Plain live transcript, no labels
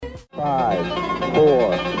5,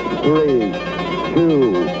 4, 3,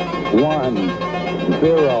 2, 1,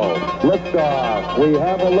 0. Liftoff. We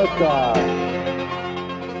have a liftoff.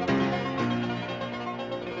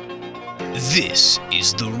 This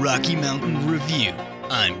is the Rocky Mountain Review.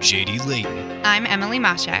 I'm J.D. Layton. I'm Emily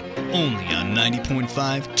Moshak. Only on 90.5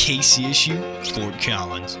 KCSU, Fort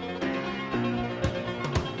Collins.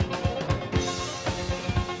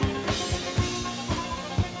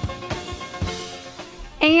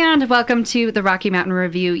 And welcome to the Rocky Mountain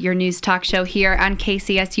Review, your news talk show here on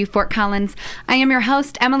KCSU Fort Collins. I am your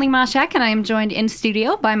host, Emily Moshak, and I am joined in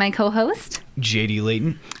studio by my co-host, J.D.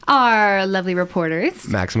 Layton. Our lovely reporters,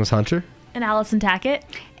 Maximus Hunter. And Allison Tackett.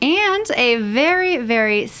 And a very,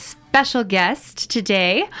 very special guest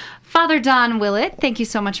today, Father Don Willett. Thank you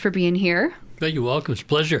so much for being here. You're welcome. It's a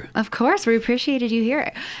pleasure. Of course, we appreciated you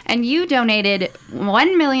here. And you donated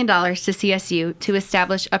 $1 million to CSU to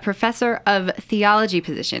establish a professor of theology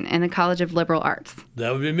position in the College of Liberal Arts.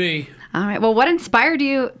 That would be me. All right. Well, what inspired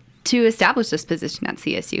you to establish this position at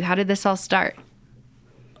CSU? How did this all start?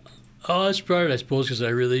 Oh, it started, I suppose, because I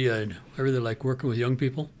really like working with young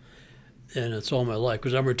people, and it's all my life.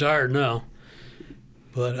 Because I'm retired now.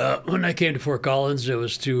 But when I came to Fort Collins, it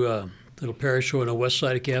was to a little parish on the west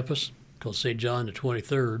side of campus called St. John the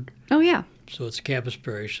 23rd. Oh, yeah. So it's a campus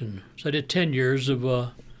parish. And so I did 10 years of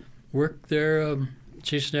work there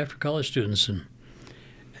chasing after college students.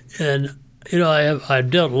 And you know,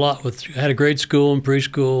 I've dealt a lot with, I had a grade school and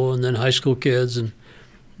preschool and then high school kids, and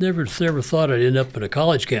never thought I'd end up in a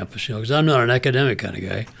college campus, you know, because I'm not an academic kind of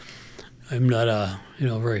guy. I'm not I'm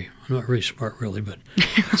not very smart really, but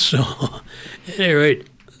so at any rate,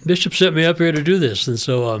 Bishop sent me up here to do this, and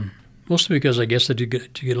so mostly because I guess I did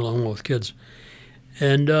get along well with kids.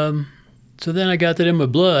 And so then I got that in my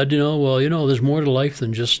blood, there's more to life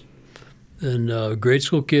than just grade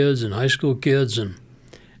school kids and high school kids, and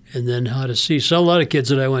then how to see. So a lot of kids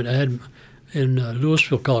that I had in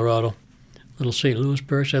Louisville, Colorado, little St. Louis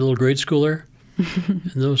parish, I had a little grade school there.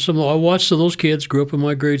 And I watched those kids grew up in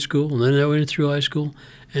my grade school, and then I went through high school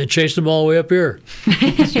and chased them all the way up here.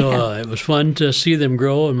 So it was fun to see them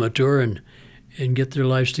grow and mature and get their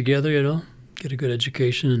lives together, get a good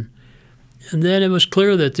education. And then it was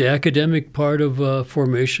clear that the academic part of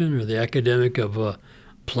formation, or the academic of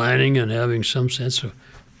planning and having some sense of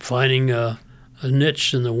finding a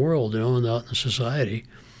niche in the world, and out in society,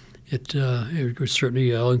 it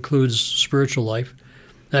certainly includes spiritual life.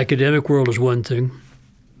 The academic world is one thing,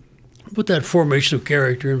 but that formation of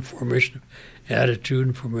character and formation of attitude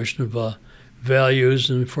and formation of values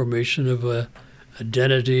and formation of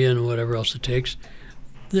identity and whatever else it takes,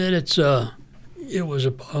 then it was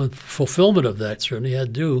a fulfillment of that, certainly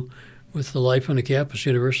had to do with the life on a campus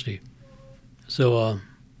university. So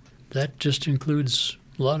that just includes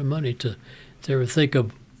a lot of money to ever think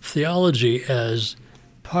of theology as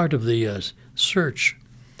part of the search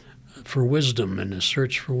for wisdom and the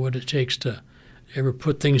search for what it takes to ever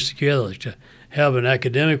put things together, to have an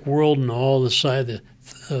academic world and all the side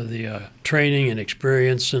of the training and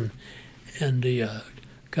experience and the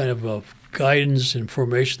kind of guidance and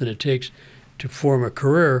formation that it takes to form a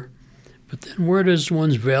career. But then where does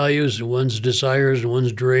one's values and one's desires and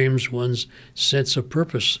one's dreams, one's sense of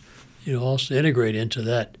purpose, also integrate into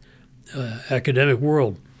that academic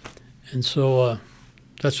world? And so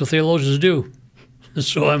that's what theologians do. And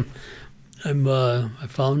so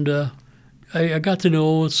I got to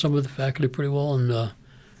know some of the faculty pretty well and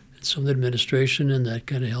some of the administration, and that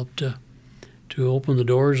kind of helped to open the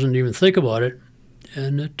doors and even think about it.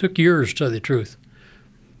 And it took years, to tell you the truth.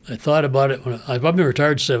 I thought about it I've been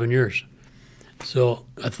retired 7 years, so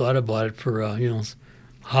I thought about it for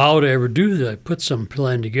how to ever do that. I put some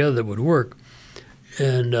plan together that would work,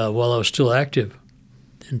 and while I was still active,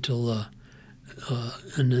 until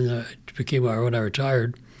and then it became when I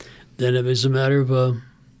retired. Then it was a matter of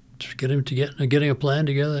getting a plan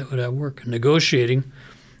together that would work. Negotiating.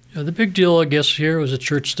 The big deal, I guess, here was a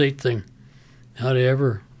church-state thing. How to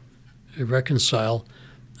ever reconcile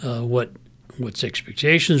what's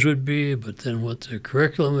expectations would be, but then what the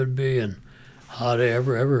curriculum would be, and how to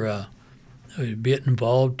ever get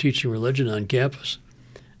involved teaching religion on campus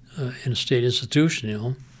in a state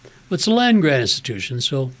institution. It's a land-grant institution,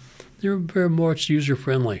 so they're very much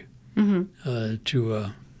user-friendly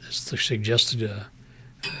to suggested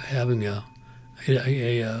having a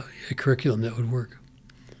curriculum that would work.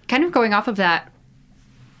 Kind of going off of that,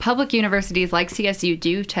 public universities like CSU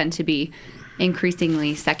do tend to be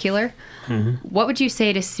increasingly secular. Mm-hmm. What would you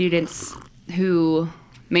say to students who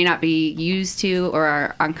may not be used to or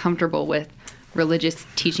are uncomfortable with religious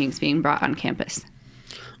teachings being brought on campus?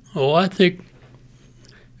 Oh, I think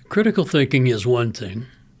critical thinking is one thing,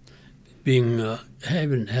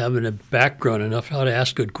 having a background enough how to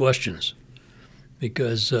ask good questions,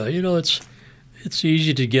 because it's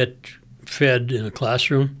easy to get fed in a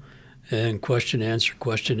classroom and question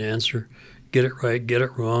answer, get it right, get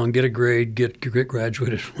it wrong, get a grade, get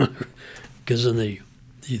graduated, because of the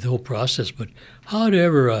whole process. But how to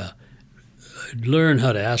ever learn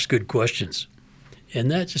how to ask good questions,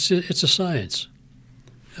 and it's a science.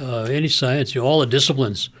 Any science, all the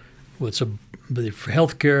disciplines, whether for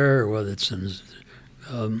healthcare or whether it's in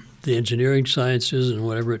the engineering sciences and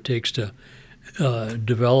whatever it takes to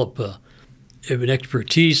develop an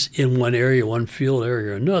expertise in one area, one field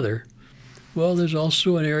area or another. Well, there's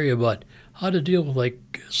also an area about how to deal with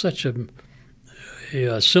such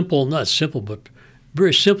a simple, not simple, but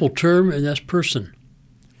very simple term, and that's person.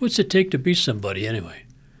 What's it take to be somebody anyway?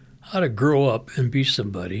 How to grow up and be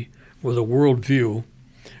somebody with a worldview,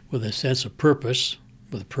 with a sense of purpose,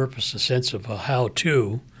 a sense of a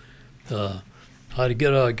how-to, how to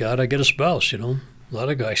get a spouse, A lot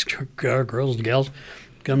of guys, girls and gals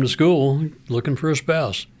come to school looking for a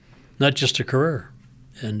spouse, not just a career.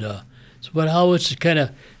 And but how it's to kind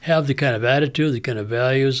of have the kind of attitude, the kind of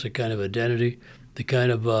values, the kind of identity, the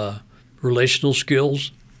kind of relational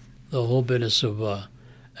skills, the whole business of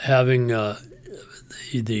having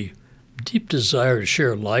the deep desire to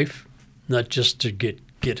share life, not just to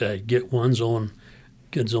get one's own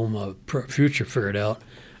future figured out,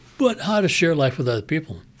 but how to share life with other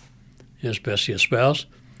people, especially a spouse,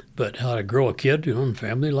 but how to grow a kid, in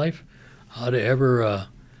family life, how to ever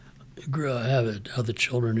have other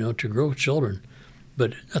children, to grow children.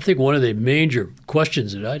 But I think one of the major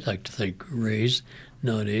questions that I'd like to raise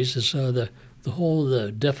nowadays is the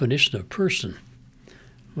whole definition of person.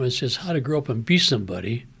 When it says how to grow up and be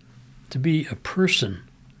somebody, to be a person,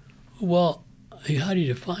 well, how do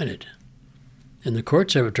you define it? And the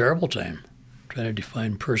courts have a terrible time trying to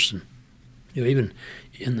define person. Even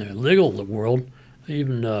in the legal world,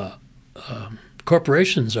 even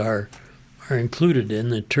corporations are included in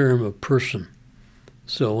the term of person.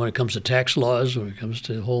 So when it comes to tax laws, when it comes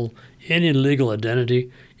to any legal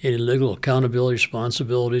identity, any legal accountability,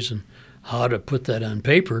 responsibilities, and how to put that on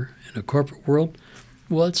paper in a corporate world,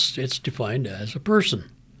 well, it's defined as a person.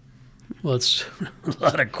 Well, it's a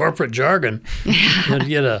lot of corporate jargon. Yeah.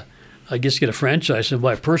 You get a franchise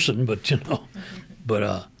by person, but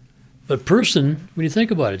but person, when you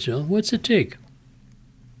think about it, what's it take?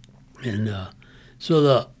 And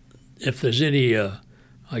if there's any,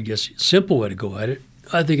 simple way to go at it,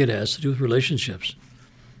 I think it has to do with relationships.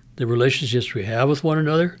 The relationships we have with one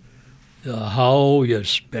another, how you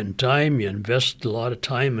spend time, you invest a lot of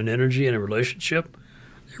time and energy in a relationship,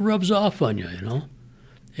 it rubs off on you,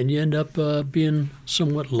 and you end up being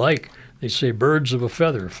somewhat like, they say, birds of a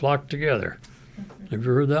feather flock together. Have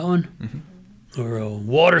you heard that one? Mm-hmm. Or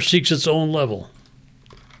water seeks its own level.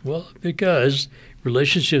 Well, because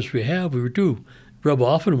relationships we do rub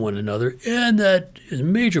off on one another, and that is a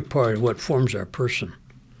major part of what forms our person.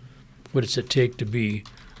 What does it take to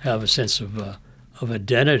have a sense of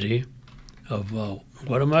identity, of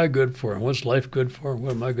what am I good for, and what's life good for, and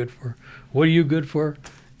what am I good for, what are you good for?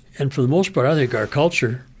 And for the most part, I think our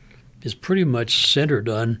culture is pretty much centered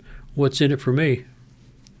on what's in it for me,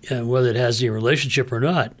 and whether it has any relationship or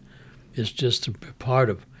not, is just a part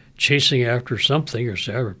of chasing after something or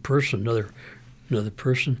a person, another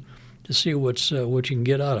person, to see what you can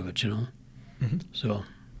get out of it, Mm-hmm. So,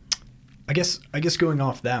 I guess going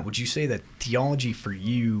off that, would you say that theology for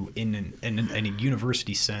you in a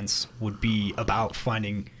university sense would be about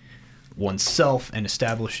finding oneself and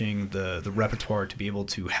establishing the repertoire to be able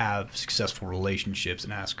to have successful relationships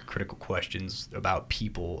and ask critical questions about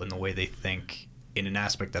people and the way they think in an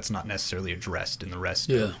aspect that's not necessarily addressed in the rest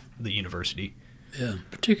of the university? Yeah,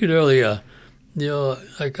 particularly,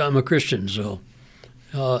 like I'm a Christian, so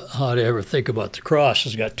how to ever think about the cross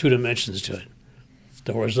has got two dimensions to it.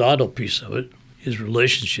 The horizontal piece of it is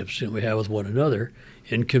relationships that we have with one another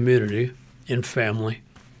in community, in family,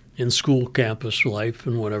 in school campus life,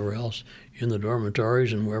 and whatever else, in the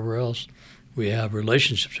dormitories and wherever else. We have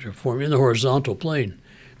relationships that are formed in the horizontal plane.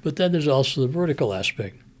 But then there's also the vertical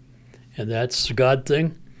aspect, and that's the God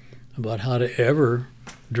thing, about how to ever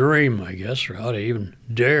dream, I guess, or how to even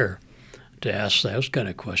dare to ask those kind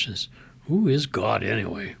of questions. Who is God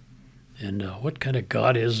anyway? And what kind of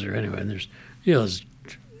God is there anyway? And there's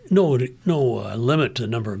no limit to the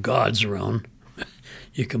number of gods around.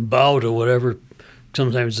 You can bow to whatever.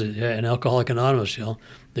 Sometimes in Alcoholics Anonymous,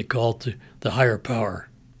 they call it the higher power.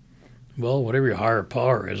 Well, whatever your higher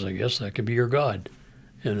power is, I guess that could be your God.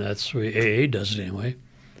 And that's the way AA does it anyway.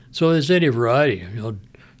 So there's any variety.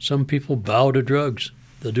 Some people bow to drugs.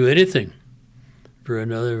 They'll do anything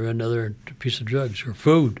for another piece of drugs or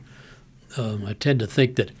food. I tend to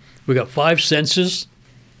think that we got 5 senses,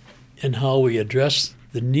 and how we address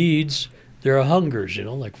the needs. There are hungers,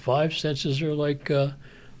 like 5 senses are like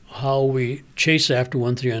how we chase after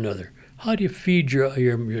one thing or another. How do you feed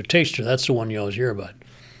your taster? That's the one you always hear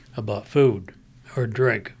about food or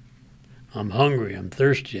drink. I'm hungry, I'm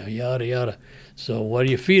thirsty, yada, yada. So what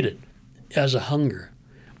do you feed it? As a hunger.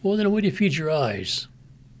 Well, then what do you feed your eyes?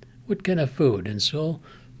 What kind of food? And so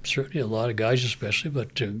certainly a lot of guys especially,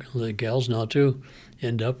 but the gals now too,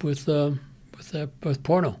 end up with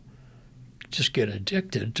porno. Just get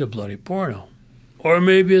addicted to bloody porno. Or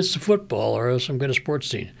maybe it's the football or some kind of sports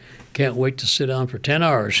scene. Can't wait to sit down for 10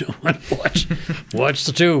 hours and watch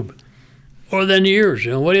the tube. Or then the ears.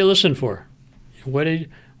 What do you listen for?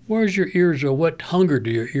 Where's your ears, or what hunger do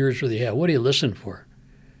your ears really have? What do you listen for?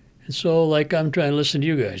 And so, like, I'm trying to listen to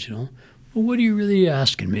you guys, well, what are you really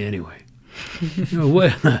asking me anyway?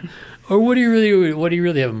 What do you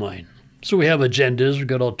really have in mind? So we have agendas, we've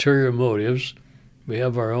got ulterior motives, we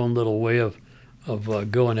have our own little way of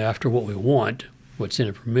going after what we want, what's in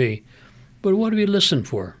it for me. But what do we listen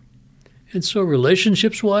for? And so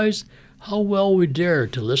relationships-wise, how well we dare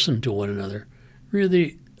to listen to one another,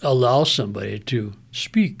 really allow somebody to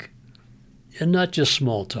speak, and not just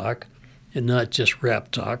small talk, and not just rap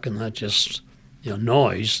talk, and not just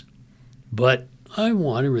noise, but I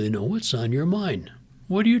want to really know what's on your mind.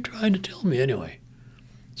 What are you trying to tell me anyway?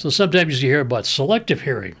 So sometimes you hear about selective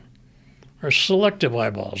hearing or selective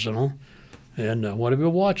eyeballs, and what have you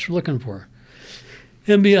watched looking for?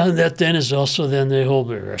 And beyond that then is also then the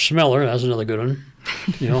whole smeller. That's another good one.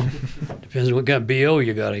 Depends on what kind of BO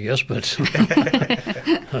you got, I guess, but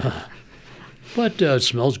it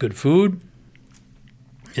smells good food,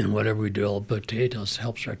 and whatever we develop, but it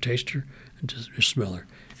helps our taster and just our smeller.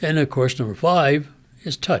 And of course, number 5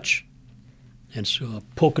 is touch. And so a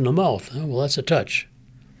poke in the mouth, well, that's a touch.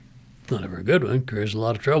 Not a very good one, creates a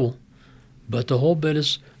lot of trouble. But the whole bit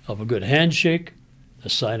is of a good handshake, a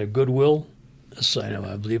sign of goodwill, a sign of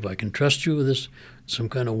I believe I can trust you with this, some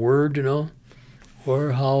kind of word,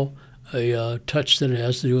 or how a touch that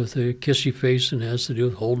has to do with a kissy face and has to do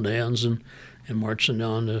with holding hands and marching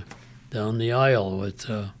down the aisle with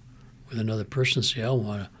another person. Say, I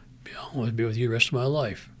want to be with you the rest of my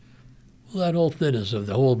life. Well, that whole thing is of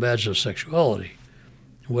the whole badge of sexuality.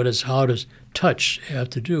 How does touch have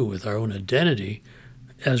to do with our own identity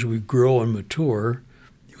as we grow and mature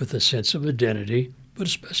with a sense of identity, but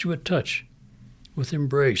especially with touch, with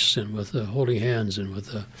embrace and with holding hands and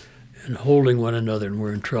and holding one another when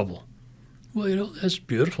we're in trouble. Well, that's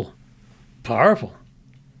beautiful, powerful.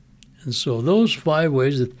 And so those 5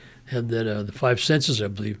 ways that have the 5 senses, I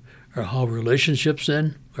believe, are how relationships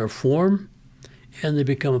then are formed, and they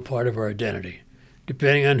become a part of our identity,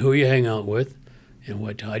 depending on who you hang out with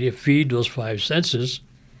and how do you feed those 5 senses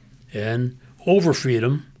and overfeed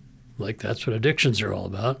them, like that's what addictions are all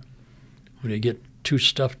about. When you get too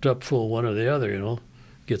stuffed up full of one or the other,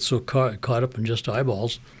 get so caught up in just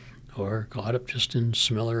eyeballs or caught up just in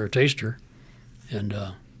smeller or taster, and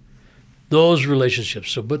those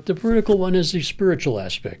relationships. But the vertical one is the spiritual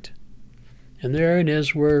aspect. And there it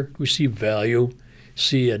is where we see value,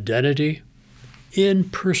 see identity in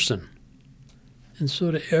person. And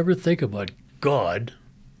so to ever think about God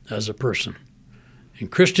as a person. In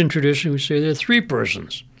Christian tradition, we say there are 3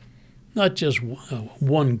 persons, not just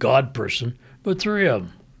one God person, but 3 of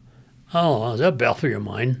them. Does that baffle your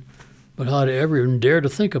mind? But how to ever even dare to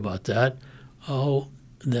think about that,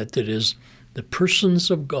 that it is the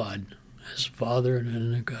persons of God as Father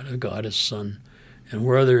and God as Son, and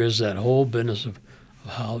where there is that whole business of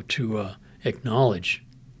how to acknowledge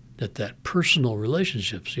that personal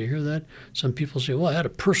relationship. So you hear that? Some people say, well, I had a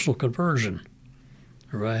personal conversion,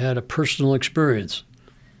 or I had a personal experience.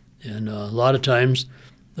 And a lot of times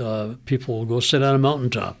people will go sit on a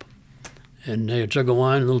mountaintop and they chug a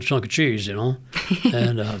wine and a little chunk of cheese, and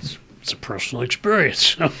it's a personal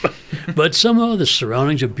experience. But somehow the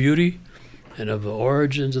surroundings of beauty and of the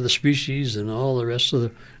origins of the species and all the rest of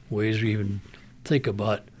the ways we even think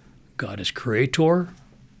about God as creator.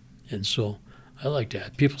 And so I like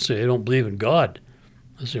that. People say they don't believe in God.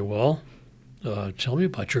 I say, well, tell me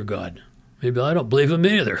about your God. Maybe I don't believe him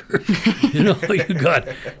either.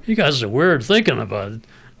 You got some weird thinking about it.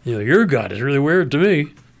 Your God is really weird to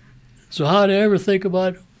me. So how to ever think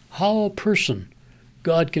about how a person,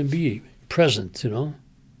 God can be present, In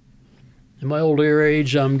my older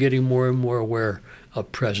age, I'm getting more and more aware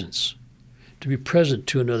of presence. To be present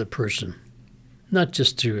to another person, not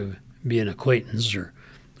just to be an acquaintance or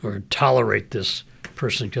tolerate this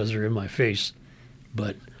person because they're in my face,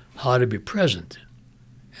 but how to be present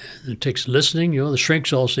And it takes listening. The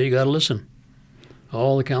shrinks all say you got to listen.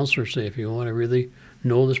 All the counselors say if you want to really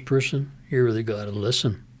know this person, you really got to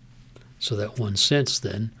listen. So that one sense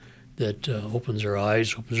then that opens our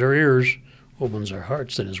eyes, opens our ears, opens our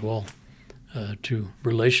hearts then as well to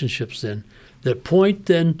relationships then that point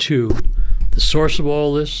then to the source of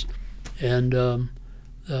all this, and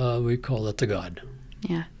we call that the God.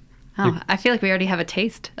 Yeah. Oh, I feel like we already have a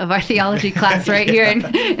taste of our theology class right here in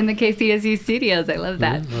the KCSU studios. I love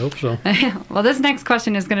that. Yeah, I hope so. Well, this next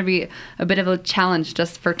question is going to be a bit of a challenge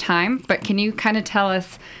just for time, but can you kind of tell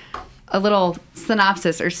us a little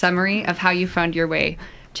synopsis or summary of how you found your way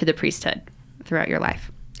to the priesthood throughout your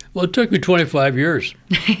life? Well, it took me 25 years,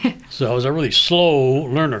 so I was a really slow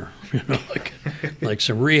learner. Like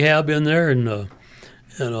some rehab in there, and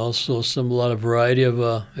also a lot of variety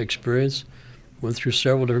of experience. Went through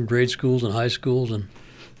several different grade schools and high schools, and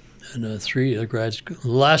 3 grad schools. The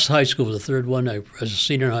last high school was the third one. As a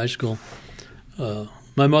senior in high school,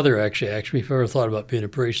 my mother actually asked me if I ever thought about being a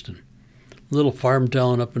priest in a little farm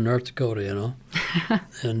town up in North Dakota,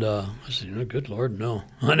 And I said, good Lord, no.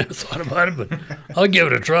 I never thought about it, but I'll give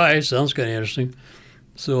it a try. Sounds kind of interesting.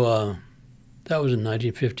 So that was in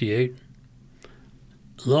 1958,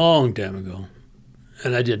 a long time ago.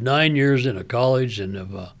 And I did 9 years in a college and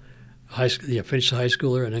of high school. Finished high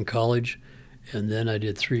school there and then college. And then I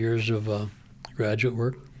did 3 years of graduate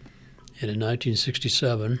work. And in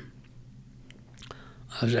 1967,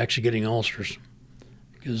 I was actually getting ulcers.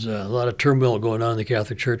 Because a lot of turmoil going on in the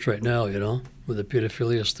Catholic Church right now, with the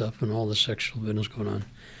pedophilia stuff and all the sexual business going on.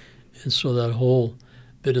 And so that whole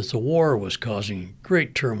business of war was causing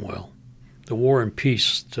great turmoil. The war and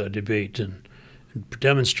peace debate and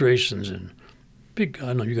demonstrations and big, I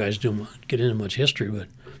don't know if you guys don't get into much history, but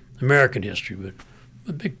American history, but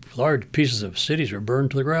big, large pieces of cities were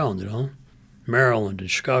burned to the ground, Maryland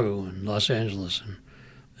and Chicago and Los Angeles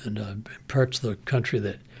and parts of the country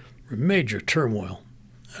that were major turmoil.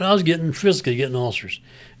 And I was physically getting ulcers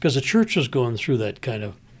because the church was going through that kind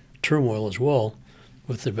of turmoil as well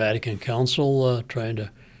with the Vatican Council trying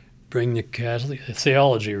to bring the Catholic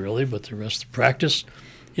theology, really, but the rest of the practice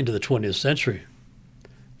into the 20th century.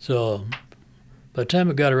 So by the time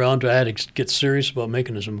it got around to I had to get serious about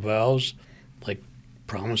making some vows, like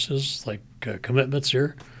promises, like commitments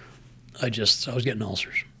here, I was getting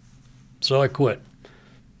ulcers. So I quit.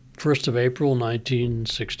 1st of April,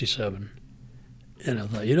 1967. And I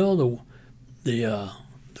thought, the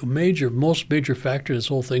most major factor in this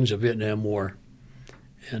whole thing is the Vietnam War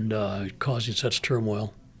and causing such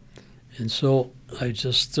turmoil. And so I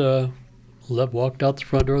just walked out the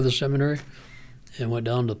front door of the seminary and went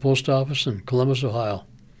down to the post office in Columbus, Ohio,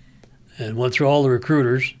 and went through all the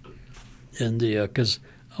recruiters. And because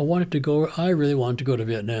I really wanted to go to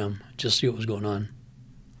Vietnam, just see what was going on.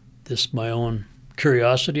 This my own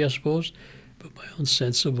curiosity, I suppose, but my own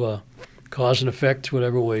sense of cause and effect,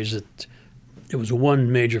 whatever ways it was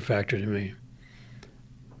one major factor to me.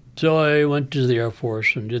 So I went to the Air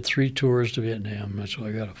Force and did 3 tours to Vietnam. So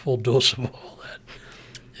I got a full dose of all that.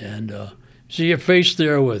 And so you're faced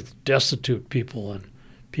there with destitute people and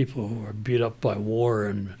people who are beat up by war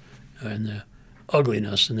and the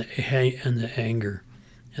ugliness and the anger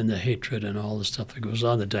and the hatred and all the stuff that goes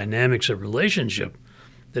on, the dynamics of relationship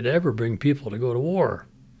that ever bring people to go to war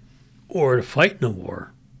or to fight in a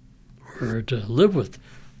war, or to live with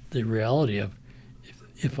the reality of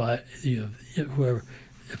if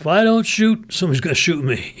I don't shoot, somebody's going to shoot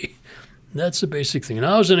me. That's the basic thing. And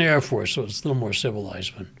I was in the Air Force, so it's a little more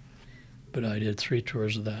civilized, but I did 3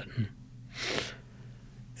 tours of that.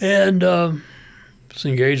 And was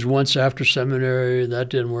engaged once after seminary. That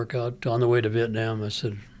didn't work out. On the way to Vietnam, I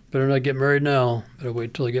said, better not get married now. Better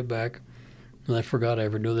wait till I get back. And I forgot I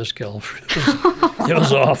ever knew this gal. It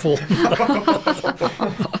was awful.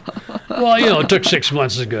 Well, it took 6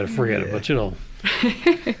 months to forget it, but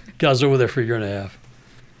I was over there for a year and a half.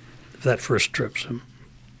 That first trip. So.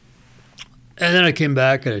 And then I came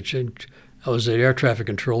back and I was the air traffic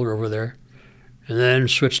controller over there, and then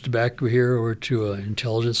switched back here over to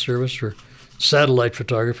intelligence service for satellite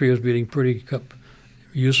photography. Was being pretty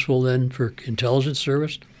useful then for intelligence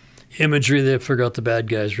service. Imagery, they figure out the bad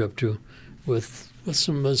guys are up to with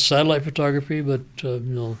some satellite photography, but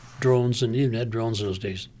drones, and even had drones in those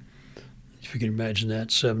days. If you can imagine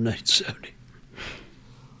that, 1970.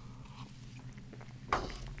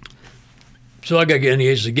 So I got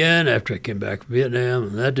engaged again after I came back from Vietnam,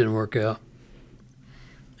 and that didn't work out.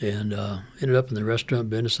 And ended up in the restaurant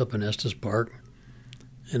business up in Estes Park.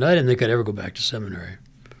 And I didn't think I'd ever go back to seminary.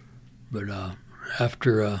 But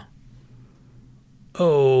after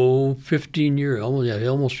 15 years,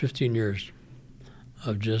 almost 15 years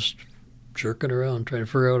of just jerking around, trying to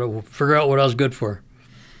figure out what I was good for.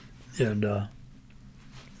 And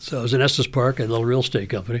so I was in Estes Park, a little real estate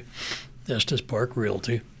company, Estes Park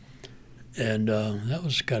Realty. And that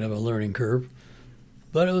was kind of a learning curve.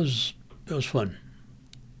 But it was fun.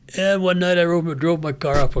 And one night I drove my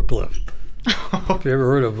car off a cliff. If you ever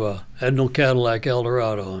heard of Ednall Cadillac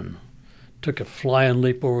Eldorado, and took a flying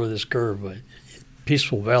leap over this curve.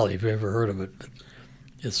 Peaceful Valley, if you ever heard of it.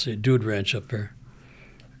 It's a dude ranch up there.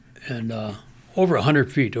 And over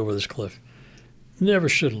 100 feet over this cliff. Never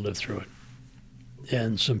should have lived through it.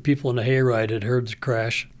 And some people in the hayride had heard the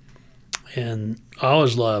crash. And I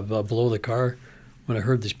was below the car when I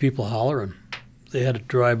heard these people hollering. They had to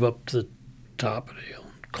drive up to the top of the hill,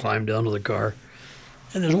 climb down to the car.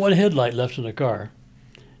 And there's one headlight left in the car.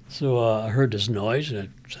 So I heard this noise, and I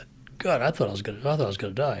said, God, I thought I was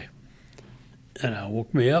gonna die. And I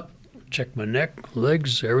woke me up, checked my neck,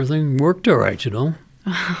 legs, everything worked all right, you know.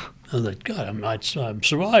 I was like, God, I'm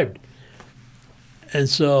survived. And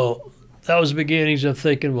so that was the beginnings of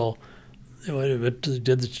thinking, well, did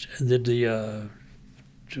the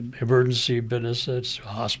emergency business at the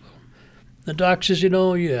hospital. The doc says,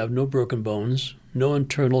 you have no broken bones, no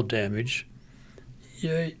internal damage.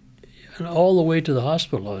 Yeah, and all the way to the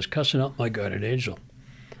hospital, I was cussing out my guardian angel.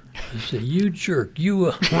 I said, you jerk,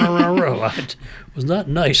 you, I was not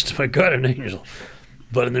nice to my guardian angel.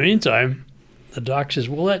 But in the meantime, the doc says,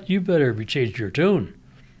 well, you better be changing your tune.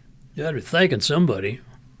 You ought to be thanking some person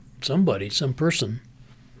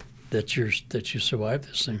that you survived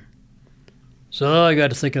this thing. So I got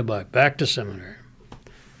to thinking about it, back to seminary.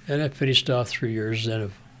 And I finished off 3 years then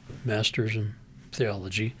of master's in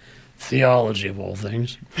theology of all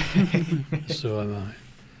things. So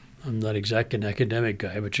I'm not exactly an academic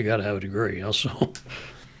guy, but you got to have a degree also.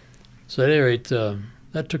 So at any rate,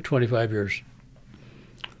 that took 25 years.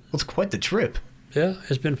 Well, it's quite the trip. Yeah,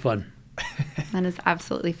 it's been fun. That is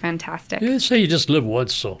absolutely fantastic. Yeah, say you just live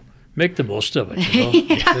once, so make the most of it.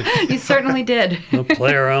 Yeah, you certainly did. Don't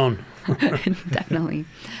play around. Definitely.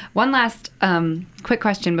 One last quick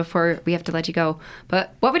question before we have to let you go.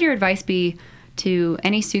 But what would your advice be to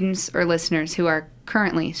any students or listeners who are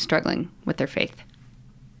currently struggling with their faith,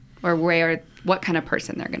 or what kind of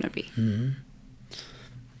person they're going to be? Mm-hmm.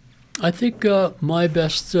 I think my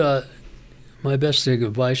best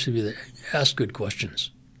advice would be to ask good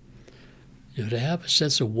questions. To have a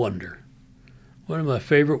sense of wonder. One of my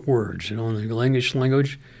favorite words, in the English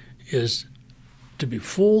language, is to be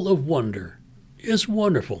full of wonder is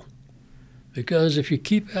wonderful. Because if you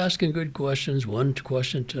keep asking good questions, one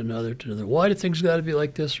question to another, why do things got to be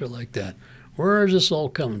like this or like that? Where is this all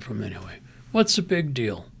coming from anyway? What's the big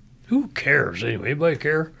deal? Who cares anyway? Anybody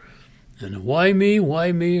care? And why me?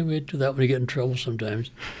 Why me? We do that when we get in trouble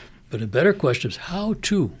sometimes. But a better question is how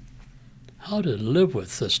to live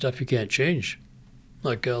with the stuff you can't change,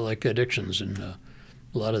 like addictions and a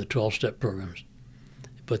lot of the 12-step programs.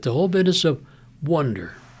 But the whole business of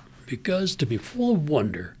wonder, because to be full of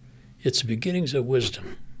wonder, it's the beginnings of wisdom.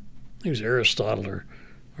 I think it was Aristotle or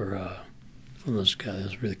one of those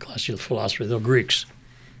guys, really classical philosophers, the Greeks,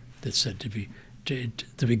 that said the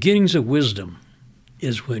beginnings of wisdom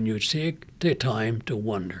is when you take time to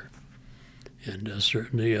wonder. And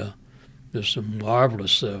certainly there's some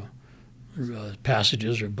marvelous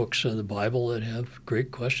passages or books in the Bible that have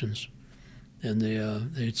great questions, and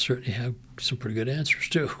they certainly have some pretty good answers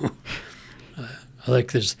too. I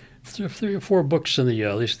like there's 3 or 4 books in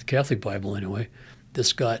at least the Catholic Bible anyway,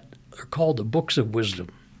 are called the Books of Wisdom,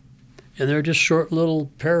 and they're just short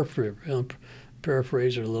little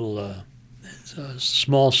paraphrase or little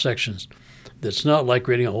small sections. That's not like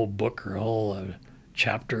reading a whole book or a whole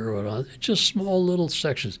chapter or whatnot. It's just small little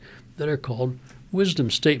sections that are called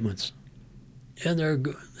wisdom statements. And they're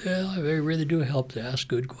good. Yeah, they really do help to ask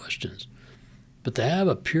good questions. But to have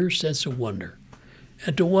a pure sense of wonder,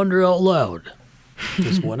 and to wonder out loud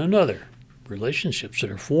with one another, relationships that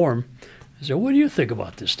are formed. I say, what do you think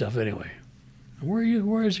about this stuff anyway? How do you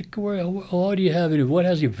have it? What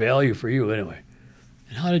has value for you anyway?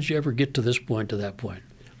 And how did you ever get to this point, to that point?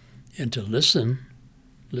 And to listen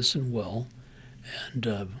well, and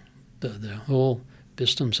the whole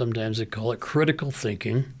system, sometimes they call it critical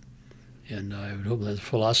thinking. And I would hope that the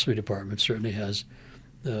philosophy department certainly has,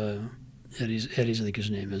 Eddie's, I think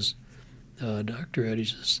his name is, Dr.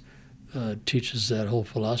 Eddie's teaches that whole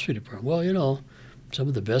philosophy department. Well, some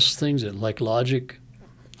of the best things that, like logic,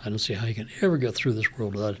 I don't see how you can ever get through this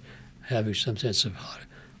world without having some sense of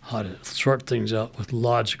how to sort things out with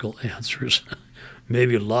logical answers,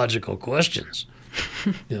 maybe logical questions,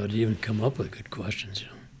 to even come up with good questions.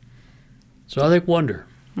 So I think wonder.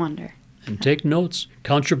 Wonder. And take notes.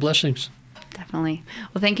 Count your blessings. Definitely.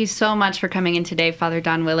 Well, thank you so much for coming in today, Father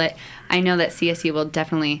Don Willett. I know that CSU will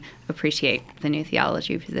definitely appreciate the new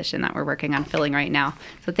theology position that we're working on filling right now.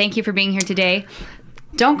 So thank you for being here today.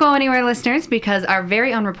 Don't go anywhere, listeners, because our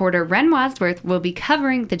very own reporter, Ren Wadsworth, will be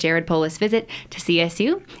covering the Jared Polis visit to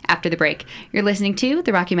CSU after the break. You're listening to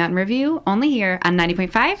the Rocky Mountain Review, only here on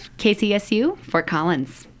 90.5 KCSU, Fort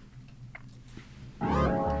Collins.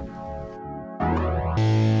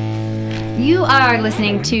 You are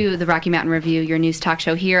listening to the Rocky Mountain Review, your news talk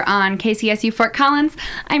show here on KCSU Fort Collins.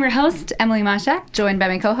 I'm your host, Emily Moshak, joined by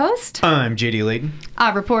my co-host. I'm JD Layton.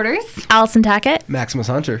 Our reporters. Allison Tackett. Maximus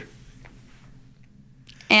Hunter.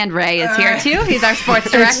 And Ray is here too. He's our sports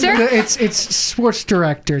director. It's sports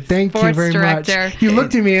director. Thank Sports you very director. much. You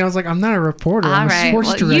looked at me and I was like, I'm not a reporter. All I'm right. a sports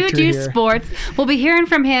Well, director you do here. sports. We'll be hearing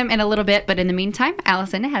from him in a little bit, but in the meantime,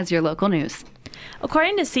 Allison has your local news.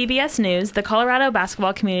 According to CBS News, the Colorado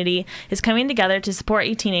basketball community is coming together to support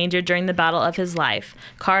a teenager during the battle of his life.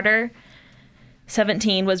 Carter,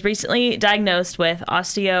 17, was recently diagnosed with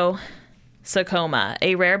osteosarcoma,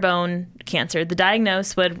 a rare bone cancer. The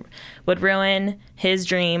diagnosis would ruin his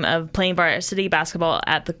dream of playing varsity basketball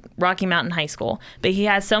at the Rocky Mountain High School, but he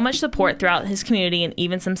has so much support throughout his community and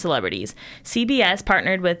even some celebrities. CBS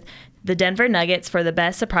partnered with the Denver Nuggets for the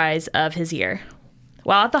best surprise of his year.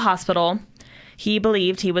 While at the hospital, he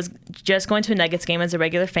believed he was just going to a Nuggets game as a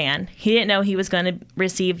regular fan. He didn't know he was going to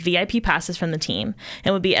receive VIP passes from the team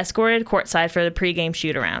and would be escorted courtside for the pregame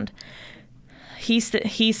shoot-around. He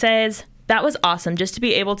says, "That was awesome, just to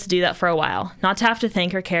be able to do that for a while, not to have to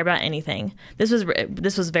think or care about anything. This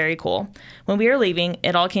was very cool. When we were leaving,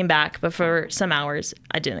 it all came back, but for some hours,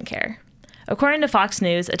 I didn't care." According to Fox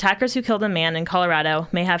News, attackers who killed a man in Colorado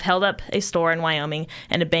may have held up a store in Wyoming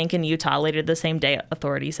and a bank in Utah later the same day,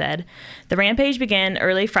 authorities said. The rampage began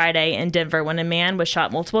early Friday in Denver when a man was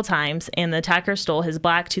shot multiple times and the attacker stole his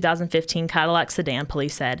black 2015 Cadillac sedan,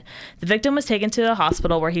 police said. The victim was taken to a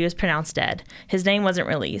hospital where he was pronounced dead. His name wasn't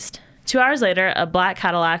released. 2 hours later, a black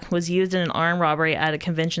Cadillac was used in an armed robbery at a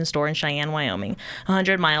convention store in Cheyenne, Wyoming,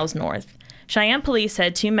 100 miles north. Cheyenne police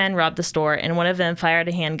said 2 men robbed the store and one of them fired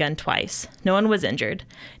a handgun twice. No one was injured.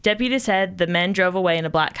 Deputies said the men drove away in a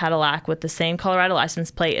black Cadillac with the same Colorado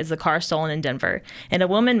license plate as the car stolen in Denver, and a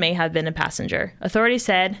woman may have been a passenger. Authorities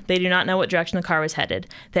said they do not know what direction the car was headed.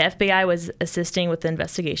 The FBI was assisting with the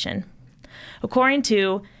investigation. According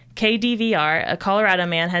to KDVR, a Colorado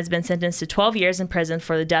man has been sentenced to 12 years in prison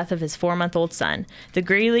for the death of his 4-month-old son. The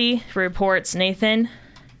Greeley reports Nathan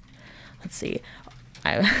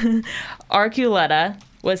Arculeta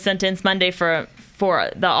was sentenced Monday for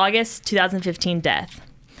the August 2015 death.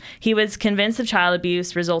 He was convinced of child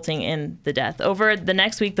abuse resulting in the death. Over the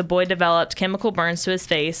next week, the boy developed chemical burns to his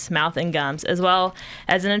face, mouth, and gums, as well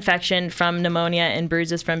as an infection from pneumonia and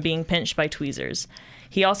bruises from being pinched by tweezers.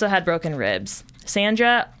 He also had broken ribs.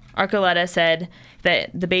 Sandra Arculeta said that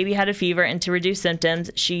the baby had a fever, and to reduce symptoms,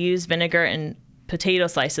 she used vinegar and potato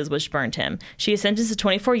slices, which burned him. She is sentenced to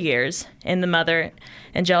 24 years, and the mother,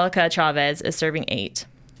 Angelica Chavez, is serving 8.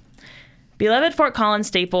 Beloved Fort Collins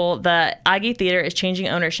staple, the Aggie Theater is changing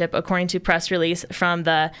ownership, according to press release from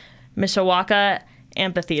the Mishawaka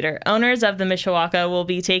Amphitheater. Owners of the Mishawaka will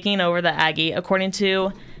be taking over the Aggie, according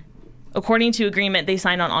to agreement they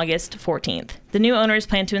signed on August 14th. The new owners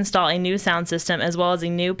plan to install a new sound system as well as a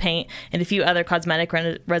new paint and a few other cosmetic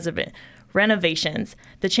renovations.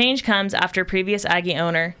 The change comes after previous Aggie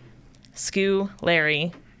owner, Scu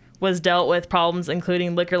Larry, was dealt with problems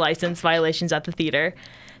including liquor license violations at the theater,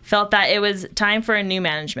 felt that it was time for a new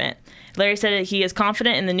management. Larry said that he is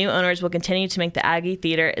confident in the new owners will continue to make the Aggie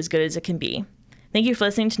Theater as good as it can be. Thank you for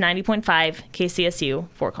listening to 90.5 KCSU,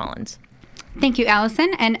 Fort Collins. Thank you,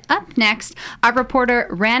 Allison. And up next, our reporter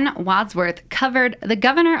Ren Wadsworth covered the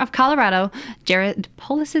governor of Colorado, Jared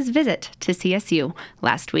Polis's visit to CSU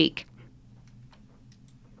last week.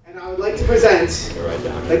 And I would like to present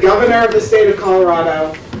the governor of the state of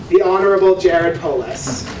Colorado, the Honorable Jared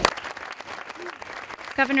Polis.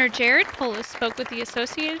 Governor Jared Polis spoke with the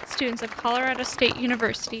Associated Students of Colorado State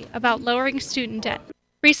University about lowering student debt.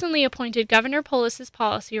 Recently appointed Governor Polis's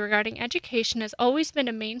policy regarding education has always been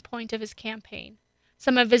a main point of his campaign.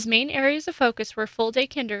 Some of his main areas of focus were full-day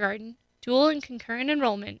kindergarten, dual and concurrent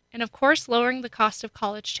enrollment, and of course lowering the cost of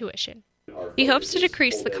college tuition. He hopes to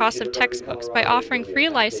decrease the cost of textbooks by offering free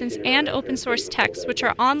license and open-source texts, which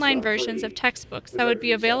are online versions of textbooks that would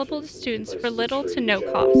be available to students for little to no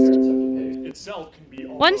cost.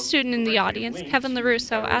 One student in the audience, Kevin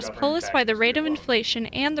LaRusso, asked Polis why the rate of inflation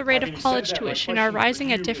and the rate of college tuition are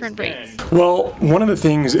rising at different rates. Well, one of the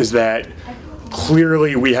things is that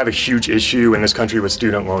clearly we have a huge issue in this country with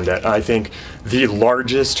student loan debt. I think the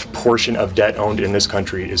largest portion of debt owned in this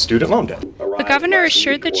country is student loan debt. The governor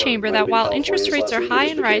assured the chamber that while interest rates are high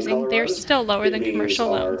and rising, they are still lower than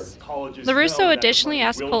commercial loans. LaRusso additionally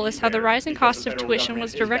asked Polis how the rising cost of tuition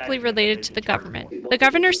was directly related to the government. The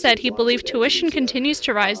governor said he believed tuition continues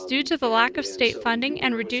to rise due to the lack of state funding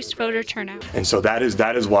and reduced voter turnout. And so that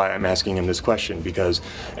is why I'm asking him this question, because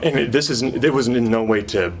it was in no way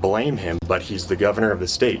to blame him, but he's the governor of the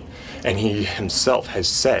state, and he himself has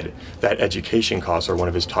said that education costs are one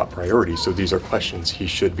of his top priorities, so these are questions he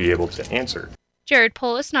should be able to answer. Jared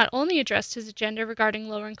Polis not only addressed his agenda regarding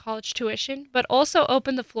lowering college tuition, but also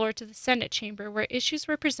opened the floor to the Senate chamber where issues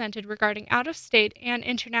were presented regarding out-of-state and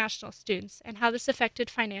international students and how this affected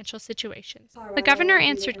financial situations. The governor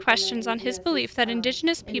answered questions on his belief that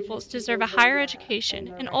Indigenous peoples deserve a higher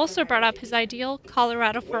education and also brought up his ideal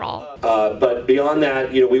Colorado for all. But beyond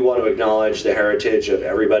that, we want to acknowledge the heritage of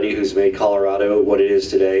everybody who's made Colorado what it is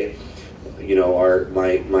today.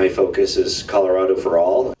 My focus is Colorado for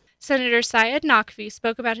all. Senator Syed Naqvi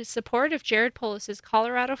spoke about his support of Jared Polis's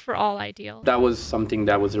Colorado for All ideal. That was something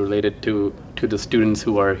that was related to the students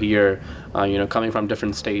who are here, coming from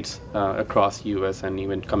different states across the U.S. and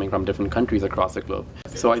even coming from different countries across the globe.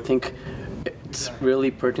 So I think it's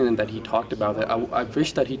really pertinent that he talked about it. I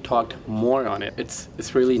wish that he talked more on it.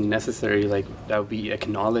 It's really necessary, that we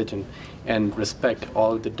acknowledge and respect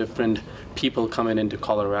all of the different people coming into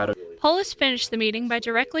Colorado. Polis finished the meeting by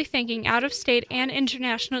directly thanking out-of-state and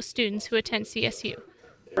international students who attend CSU. All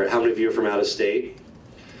right, how many of you are from out of state?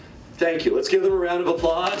 Thank you. Let's give them a round of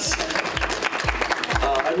applause.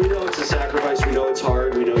 And we know it's a sacrifice. We know it's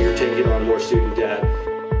hard. We know you're taking on more student debt.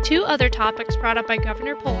 Two other topics brought up by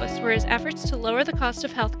Governor Polis were his efforts to lower the cost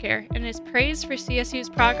of healthcare and his praise for CSU's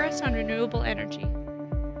progress on renewable energy.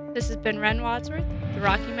 This has been Ren Wadsworth, the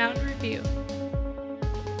Rocky Mountain Review.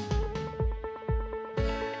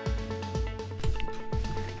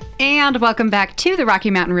 And welcome back to the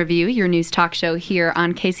Rocky Mountain Review, your news talk show here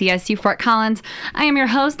on KCSU Fort Collins. I am your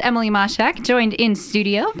host, Emily Moshak, joined in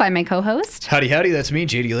studio by my co-host. Howdy, that's me,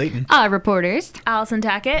 JD Layton. Reporters. Allison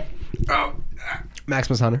Tackett.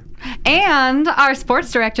 Maximus Hunter. And our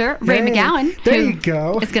sports director, Ray McGowan. There you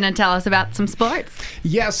go. Is going to tell us about some sports.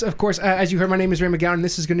 Yes, of course. As you heard, my name is Ray McGowan.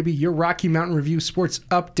 This is going to be your Rocky Mountain Review sports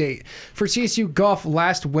update. For CSU Golf,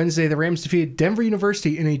 last Wednesday, the Rams defeated Denver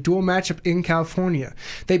University in a dual matchup in California.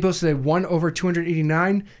 They posted a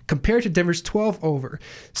 1/289 compared to Denver's 12-over.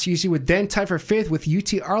 CSU would then tie for fifth with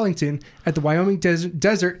UT Arlington at the Wyoming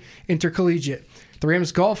Desert Intercollegiate. The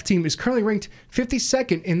Rams golf team is currently ranked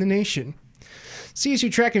 52nd in the nation.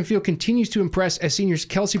 CSU track and field continues to impress as seniors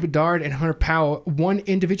Kelsey Bedard and Hunter Powell won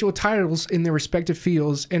individual titles in their respective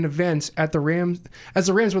fields and events at the Rams, as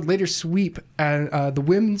the Rams would later sweep the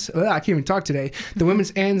women's. I can't even talk today. The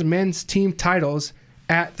women's and men's team titles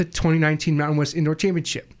at the 2019 Mountain West Indoor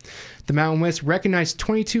Championship. The Mountain West recognized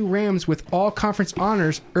 22 Rams with all conference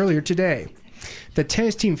honors earlier today. The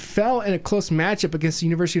tennis team fell in a close matchup against the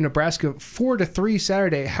University of Nebraska 4-3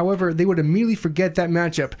 Saturday. However, they would immediately forget that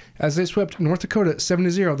matchup as they swept North Dakota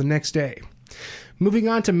 7-0 the next day. Moving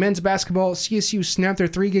on to men's basketball, CSU snapped their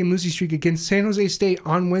 3-game losing streak against San Jose State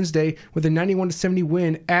on Wednesday with a 91-70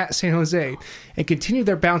 win at San Jose and continued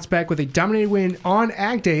their bounce back with a dominated win on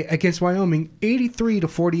Ag Day against Wyoming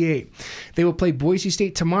 83-48. They will play Boise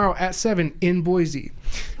State tomorrow at 7 in Boise.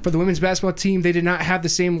 For the women's basketball team, they did not have the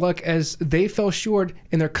same luck as they fell short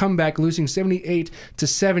in their comeback, losing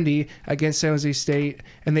 78-70 against San Jose State,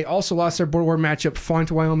 and they also lost their Board War matchup, falling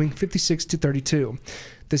to Wyoming 56-32.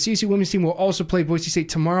 The CSU women's team will also play Boise State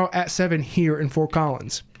tomorrow at 7 here in Fort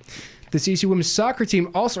Collins. The CSU women's soccer team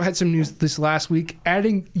also had some news this last week,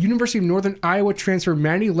 adding University of Northern Iowa transfer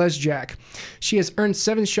Maddie Lesjak. She has earned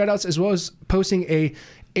 7 shutouts as well as posting a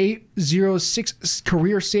 .806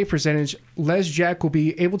 career save percentage. Lesjak will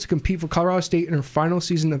be able to compete for Colorado State in her final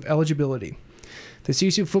season of eligibility. The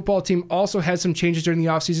CSU football team also had some changes during the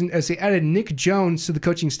offseason as they added Nick Jones to the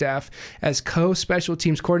coaching staff as co-special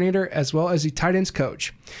teams coordinator as well as the tight ends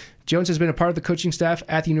coach. Jones has been a part of the coaching staff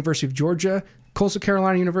at the University of Georgia, Coastal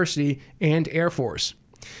Carolina University, and Air Force.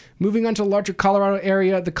 Moving on to the larger Colorado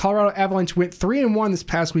area, the Colorado Avalanche went 3-1 this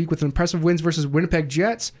past week with impressive wins versus Winnipeg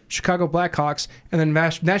Jets, Chicago Blackhawks, and then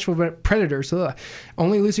Nashville Predators.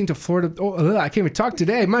 Only losing to Florida. I can't even talk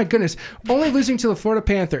today. My goodness. Only losing to the Florida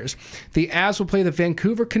Panthers. The Avs will play the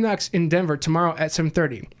Vancouver Canucks in Denver tomorrow at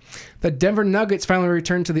 7:30. The Denver Nuggets finally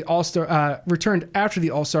returned after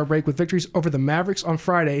the All-Star break with victories over the Mavericks on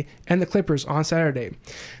Friday and the Clippers on Saturday.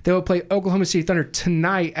 They will play Oklahoma City Thunder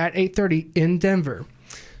tonight at 8:30 in Denver.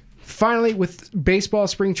 Finally, with baseball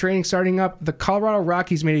spring training starting up, the Colorado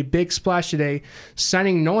Rockies made a big splash today,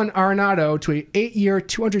 signing Nolan Arenado to an 8-year,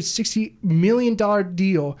 $260 million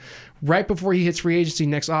deal right before he hits free agency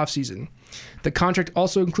next offseason. The contract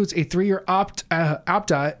also includes a 3-year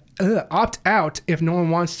opt-out if no one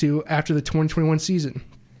wants to after the 2021 season.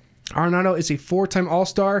 Arenado is a 4-time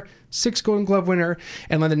All-Star, 6 Golden Glove winner,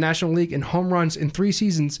 and led the National League in home runs in 3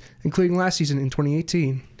 seasons, including last season in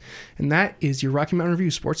 2018. And that is your Rocky Mountain Review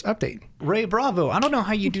Sports Update. Ray, bravo. I don't know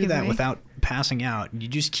how you do that without passing out. You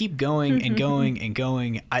just keep going and going and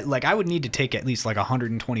going. I would need to take at least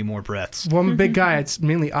 120 more breaths. Well, I'm a big guy. It's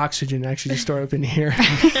mainly oxygen actually to start up in here.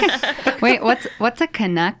 Wait, what's a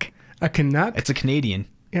Canuck? A Canuck? It's a Canadian.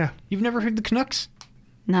 Yeah. You've never heard the Canucks?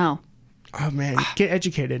 No. Oh, man. Get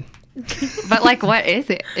educated. But what is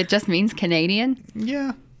it? It just means Canadian?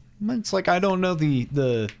 Yeah. It's I don't know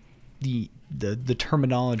the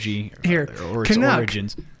terminology or its Canuck,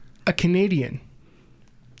 origins. A Canadian.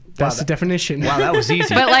 That's the definition. Wow, that was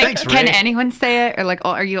easy. But Thanks, can Ray. anyone say it? Or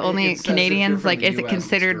are you only Canadians? if you're from Is the it US,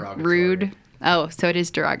 considered it's rude? Oh, so it is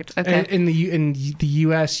derogatory. Okay. In the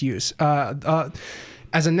U.S. use.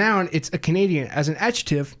 As a noun, it's a Canadian. As an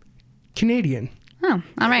adjective, Canadian. Oh,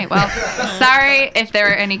 all right. Well, sorry if there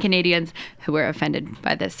are any Canadians who were offended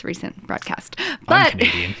by this recent broadcast. But I'm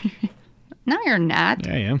Canadian. No, you're not.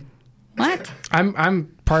 Yeah, I am. What?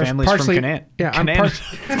 I'm Family's partially from Canada. Yeah, I'm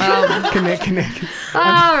Well, Canadian.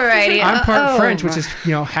 all righty. I'm part French, which is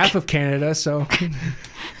half of Canada. So get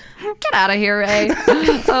out of here, Ray.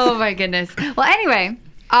 Oh my goodness. Well, anyway,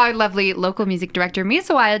 our lovely local music director Mia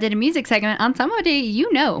Sawaya did a music segment on somebody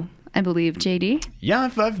you know, I believe, JD. Yeah,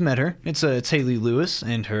 I've met her. It's Haley Lewis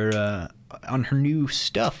and her on her new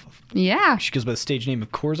stuff. Yeah. She goes by the stage name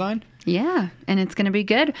of Corzine. Yeah, and it's going to be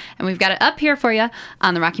good. And we've got it up here for you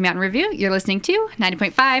on the Rocky Mountain Review. You're listening to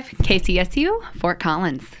 90.5 KCSU, Fort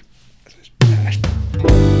Collins.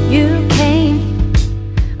 You came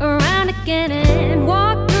around again and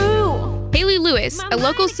walked through. Haley Lewis, a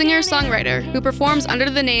local singer-songwriter who performs under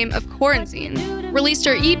the name of Corzine, released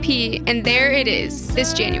her EP, And There It Is,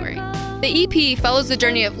 this January. The EP follows the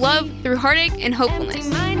journey of love through heartache and hopefulness.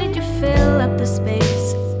 Reminded you fill up the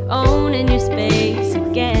space, owning your space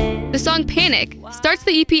again. The song Panic starts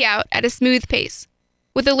the EP out at a smooth pace.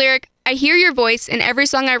 With the lyric, I hear your voice in every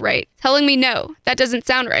song I write, telling me no, that doesn't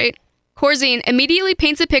sound right. Corzine immediately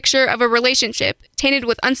paints a picture of a relationship tainted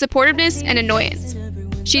with unsupportiveness and annoyance.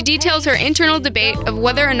 She details her internal debate of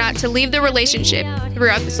whether or not to leave the relationship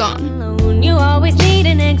throughout the song. You always need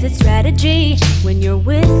an exit strategy. When you're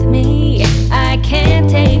with me, I can't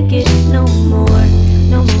take it no more,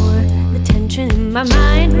 no more. The tension in my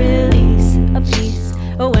mind, release a piece.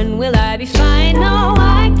 Oh, when will I be fine? No,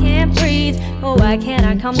 I can't breathe. Oh, why can't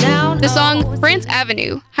I calm down? The song France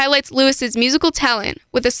Avenue highlights Lewis's musical talent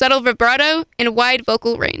with a subtle vibrato and wide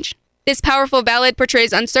vocal range. This powerful ballad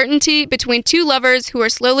portrays uncertainty between two lovers who are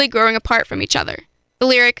slowly growing apart from each other. The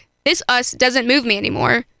lyric, This us doesn't move me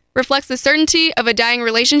anymore, reflects the certainty of a dying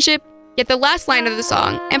relationship, yet the last line of the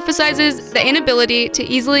song emphasizes the inability to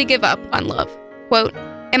easily give up on love. Quote,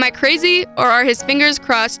 Am I crazy, or are his fingers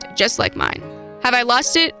crossed just like mine? Have I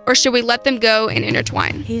lost it, or should we let them go and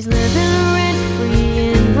intertwine? He's living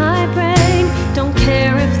rent-free in my brain. Don't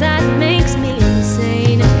care if that makes me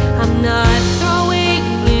insane. I'm not throwing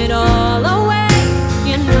it all away.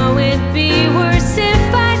 You know it'd be worse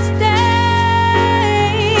if I stayed.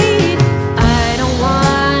 I don't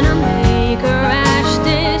wanna make a rash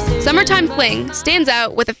decision. Summertime Fling stands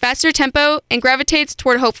out with a faster tempo and gravitates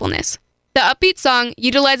toward hopefulness. The upbeat song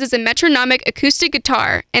utilizes a metronomic acoustic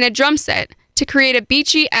guitar and a drum set to create a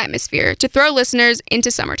beachy atmosphere to throw listeners into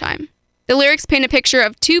summertime. The lyrics paint a picture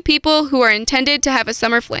of two people who are intended to have a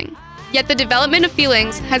summer fling. Yet the development of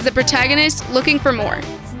feelings has the protagonist looking for more.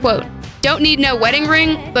 Quote, Don't need no wedding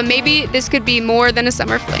ring, but maybe this could be more than a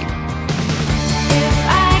summer fling. If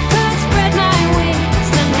I could spread my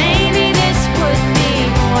wings, then maybe this would be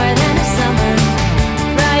more than a summer.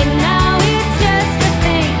 Right now it's just a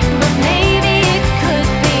thing, but maybe it could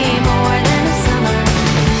be more than a summer.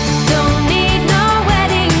 Don't need no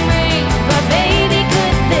wedding ring, but baby,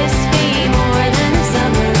 could this be more than a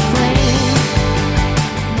summer fling?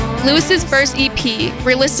 Lewis's first EP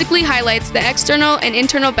realistically highlights the external and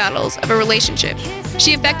internal battles of a relationship.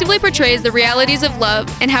 She effectively portrays the realities of love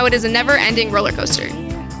and how it is a never-ending roller coaster.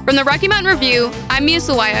 From the Rocky Mountain Review, I'm Mia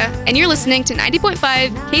Sawaya, and you're listening to 90.5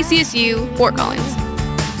 KCSU, Fort Collins.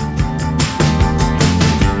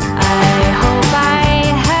 I hope I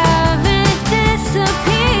haven't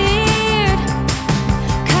disappeared,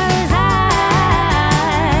 'cause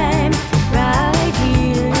I'm right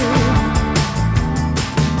here.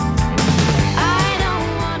 I don't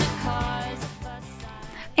wanna cause a fuss.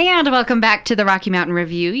 And welcome back to the Rocky Mountain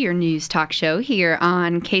Review, your news talk show here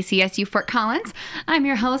on KCSU Fort Collins. I'm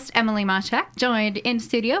your host, Emily Moshak, joined in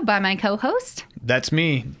studio by my co-host. That's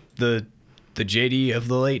me, the The JD of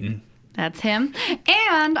the Layton. That's him.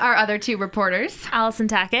 And our other two reporters. Allison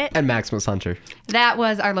Tackett. And Maximus Hunter. That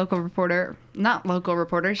was our local reporter. Not local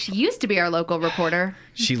reporter. She used to be our local reporter.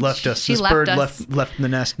 She left us. She This left bird us left the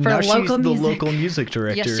nest. for Now she's local the music. local music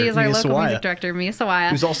director. Yes, she is our Mia local Sawaya. music director, Mia Sawaya.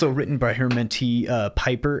 It was also written by her mentee,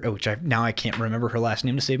 Piper, which I can't remember her last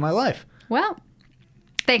name to save my life. Well,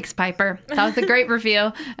 thanks, Piper. That was a great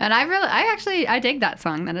review. And I dig that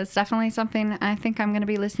song. That is definitely something I think I'm going to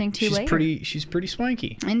be listening to later. She's pretty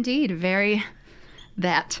swanky. Indeed. Very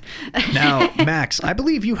that. Now, Max, I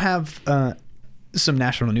believe you have some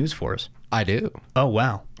national news for us. I do. Oh,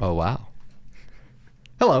 wow. Oh, wow.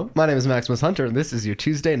 Hello, my name is Maximus Hunter, and this is your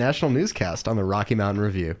Tuesday national newscast on the Rocky Mountain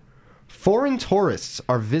Review. Foreign tourists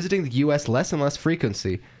are visiting the U.S. less and less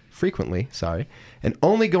frequently, and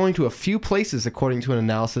only going to a few places according to an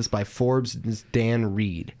analysis by Forbes' Dan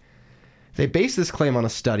Reed. They base this claim on a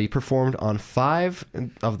study performed on 5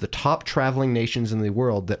 of the top traveling nations in the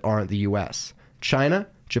world that aren't the U.S. China,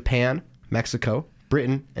 Japan, Mexico,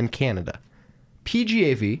 Britain, and Canada.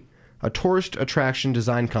 PGAV, a tourist attraction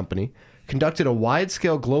design company, conducted a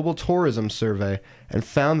wide-scale global tourism survey and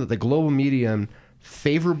found that the global median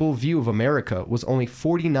favorable view of America was only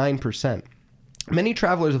 49%. Many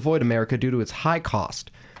travelers avoid America due to its high cost,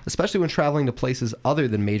 especially when traveling to places other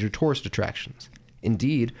than major tourist attractions.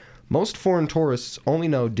 Indeed, most foreign tourists only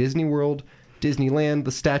know Disney World, Disneyland,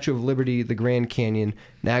 the Statue of Liberty, the Grand Canyon,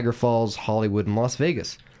 Niagara Falls, Hollywood, and Las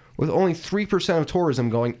Vegas, with only 3% of tourism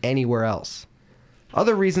going anywhere else.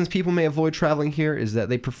 Other reasons people may avoid traveling here is that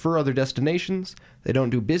they prefer other destinations, they don't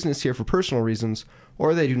do business here for personal reasons,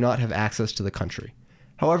 or they do not have access to the country.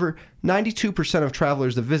 However, 92% of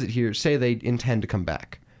travelers that visit here say they intend to come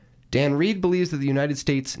back. Dan Reed believes that the United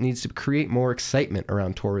States needs to create more excitement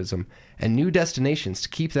around tourism and new destinations to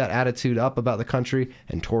keep that attitude up about the country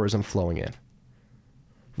and tourism flowing in.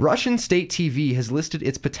 Russian state TV has listed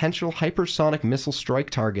its potential hypersonic missile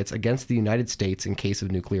strike targets against the United States in case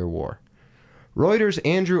of nuclear war. Reuters'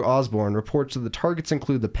 Andrew Osborne reports that the targets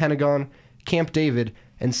include the Pentagon, Camp David,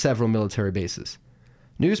 and several military bases.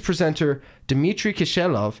 News presenter Dmitry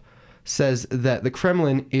Kishelov says that the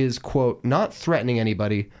Kremlin is, quote, not threatening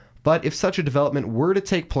anybody, but if such a development were to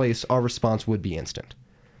take place, our response would be instant.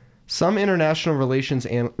 Some international relations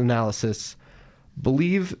analysts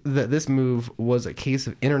believe that this move was a case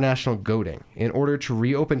of international goading in order to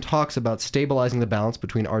reopen talks about stabilizing the balance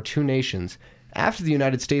between our two nations after the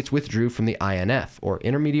United States withdrew from the INF, or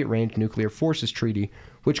Intermediate Range Nuclear Forces Treaty,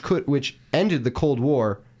 which ended the Cold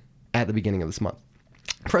War at the beginning of this month.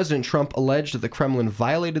 President Trump alleged that the Kremlin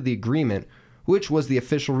violated the agreement, which was the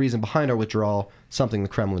official reason behind our withdrawal, something the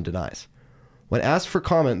Kremlin denies. When asked for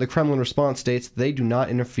comment, the Kremlin response states they do not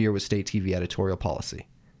interfere with state TV editorial policy.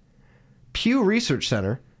 Pew Research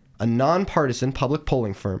Center, a nonpartisan public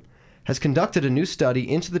polling firm, has conducted a new study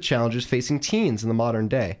into the challenges facing teens in the modern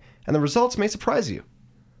day, and the results may surprise you.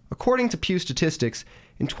 According to Pew statistics,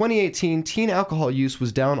 in 2018, teen alcohol use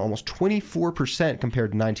was down almost 24%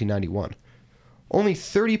 compared to 1991. Only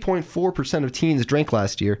 30.4% of teens drank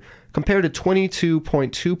last year, compared to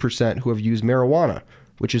 22.2% who have used marijuana,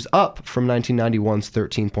 which is up from 1991's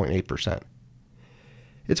 13.8%.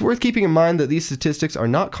 It's worth keeping in mind that these statistics are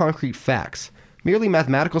not concrete facts, merely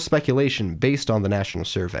mathematical speculation based on the national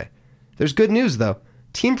survey. There's good news, though.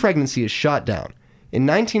 Teen pregnancy is shot down. In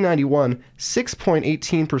 1991,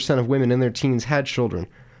 6.18% of women in their teens had children,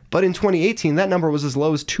 but in 2018, that number was as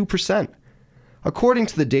low as 2%. According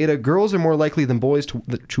to the data, girls are more likely than boys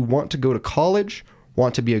to want to go to college,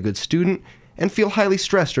 want to be a good student, and feel highly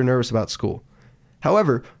stressed or nervous about school.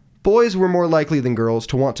 However, boys were more likely than girls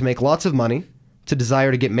to want to make lots of money, to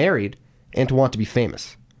desire to get married, and to want to be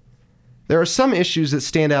famous. There are some issues that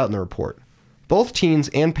stand out in the report. Both teens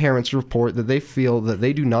and parents report that they feel that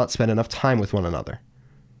they do not spend enough time with one another.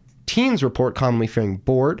 Teens report commonly feeling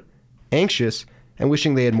bored, anxious, and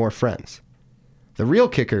wishing they had more friends. The real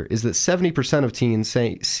kicker is that 70% of teens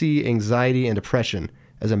see anxiety and depression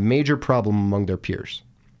as a major problem among their peers.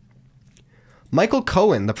 Michael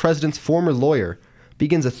Cohen, the president's former lawyer,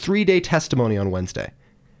 begins a 3-day testimony on Wednesday.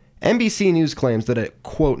 NBC News claims that a,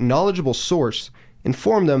 quote, knowledgeable source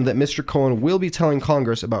informed them that Mr. Cohen will be telling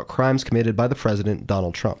Congress about crimes committed by the president,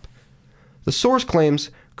 Donald Trump. The source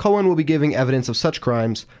claims Cohen will be giving evidence of such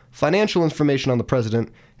crimes, financial information on the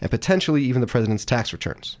president, and potentially even the president's tax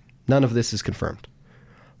returns. None of this is confirmed.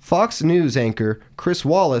 Fox News anchor Chris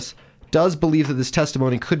Wallace does believe that this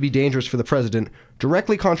testimony could be dangerous for the president,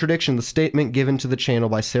 directly contradicting the statement given to the channel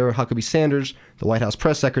by Sarah Huckabee Sanders, the White House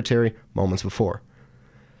press secretary, moments before.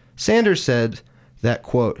 Sanders said that,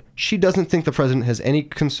 quote, she doesn't think the president has any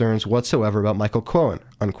concerns whatsoever about Michael Cohen,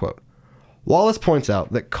 unquote. Wallace points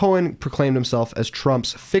out that Cohen proclaimed himself as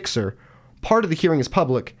Trump's fixer. Part of the hearing is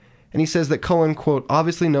public, and he says that Cohen, quote,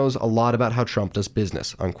 obviously knows a lot about how Trump does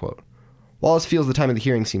business, unquote. Wallace feels the time of the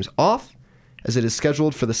hearing seems off, as it is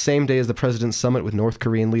scheduled for the same day as the president's summit with North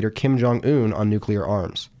Korean leader Kim Jong-un on nuclear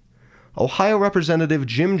arms. Ohio Representative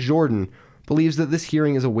Jim Jordan believes that this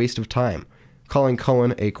hearing is a waste of time, calling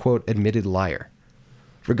Cohen a, quote, admitted liar.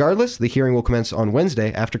 Regardless, the hearing will commence on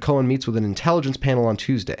Wednesday after Cohen meets with an intelligence panel on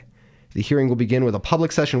Tuesday. The hearing will begin with a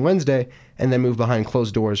public session Wednesday and then move behind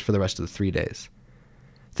closed doors for the rest of the 3 days.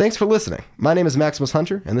 Thanks for listening. My name is Maximus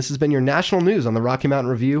Hunter, and this has been your national news on the Rocky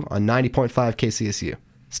Mountain Review on 90.5 KCSU.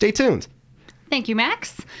 Stay tuned. Thank you,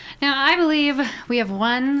 Max. Now, I believe we have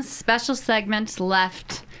one special segment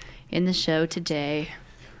left in the show today.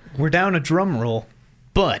 We're down a drum roll,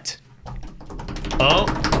 but... Oh!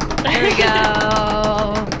 There we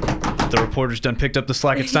go. The reporter's done picked up the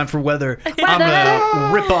slack. It's time for weather. I'm going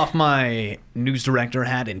to rip off my news director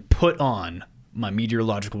hat and put on my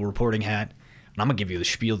meteorological reporting hat. And I'm going to give you the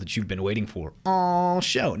spiel that you've been waiting for all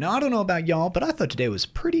show. Now, I don't know about y'all, but I thought today was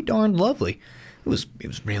pretty darn lovely. It was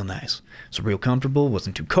real nice. It was real comfortable. It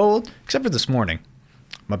wasn't too cold, except for this morning.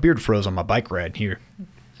 My beard froze on my bike ride here,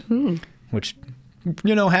 which,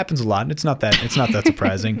 happens a lot. It's not that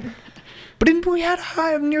surprising. But we had a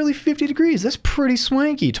high of nearly 50 degrees. That's pretty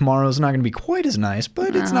swanky. Tomorrow's not going to be quite as nice,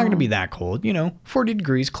 but it's not going to be that cold. 40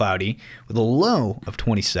 degrees, cloudy, with a low of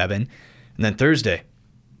 27. And then Thursday.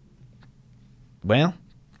 Well,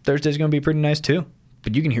 Thursday's going to be pretty nice too.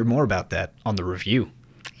 But you can hear more about that on the review.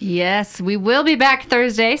 Yes, we will be back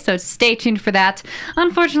Thursday, so stay tuned for that.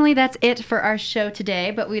 Unfortunately, that's it for our show today,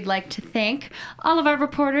 but we'd like to thank all of our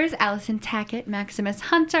reporters, Allison Tackett, Maximus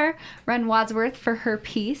Hunter, Ren Wadsworth for her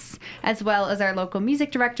piece, as well as our local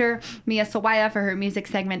music director, Mia Sawaya, for her music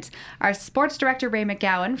segment, our sports director, Ray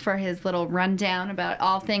McGowan, for his little rundown about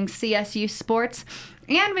all things CSU sports,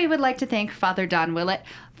 and we would like to thank Father Don Willett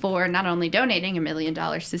for not only donating $1 million to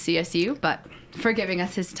CSU, but for giving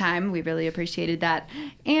us his time. We really appreciated that.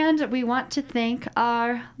 And we want to thank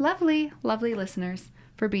our lovely, lovely listeners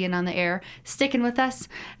for being on the air, sticking with us.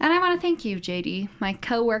 And I want to thank you, JD, my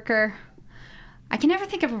coworker. I can never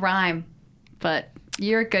think of a rhyme, but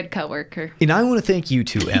you're a good coworker. And I want to thank you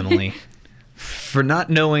too, Emily, for not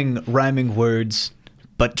knowing rhyming words,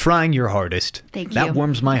 but trying your hardest. Thank you. That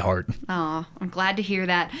warms my heart. Oh, I'm glad to hear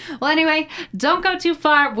that. Well, anyway, don't go too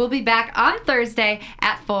far. We'll be back on Thursday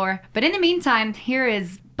at 4. But in the meantime, here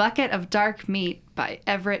is Bucket of Dark Meat by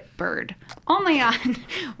Everett Bird. Only on...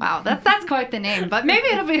 Wow, that's quite the name. But maybe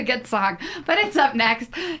it'll be a good song. But it's up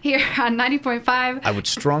next here on 90.5. I would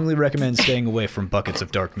strongly recommend staying away from Buckets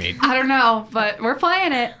of Dark Meat. I don't know, but we're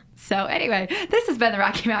playing it. So anyway, this has been the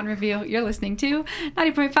Rocky Mountain Review. You're listening to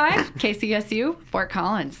 90.5 KCSU, Fort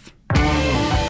Collins.